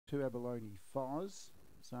2 Abalone Foz,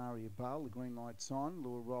 Zaria Bale, the green light's on,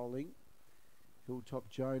 lure rolling. Hilltop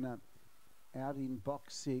Jonah out in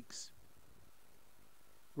box 6.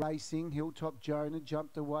 Racing, Hilltop Jonah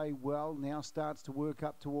jumped away well, now starts to work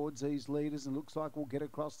up towards these leaders and looks like we'll get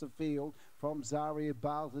across the field from Zaria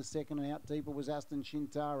Bale to second, and out deeper was Aston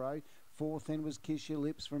Shintaro. Fourth then was Kiss Your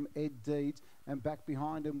Lips from Ed Deeds, and back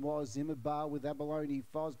behind him was Zimmer Bale with Abalone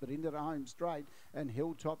Foz, but into the home straight, and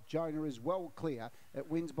Hilltop Jonah is well clear. It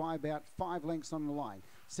wins by about 5 lengths on the line.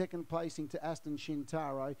 Second placing to Aston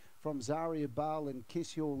Shintaro from Zaria Bale and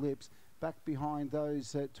Kiss Your Lips. Back behind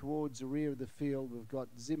those towards the rear of the field, we've got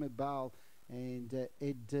Zimmer Bale and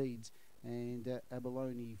Ed Deeds, and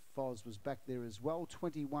Abalone Foz was back there as well.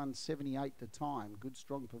 21.78 the time. Good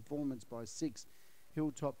strong performance by 6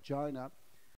 Hilltop Jonah.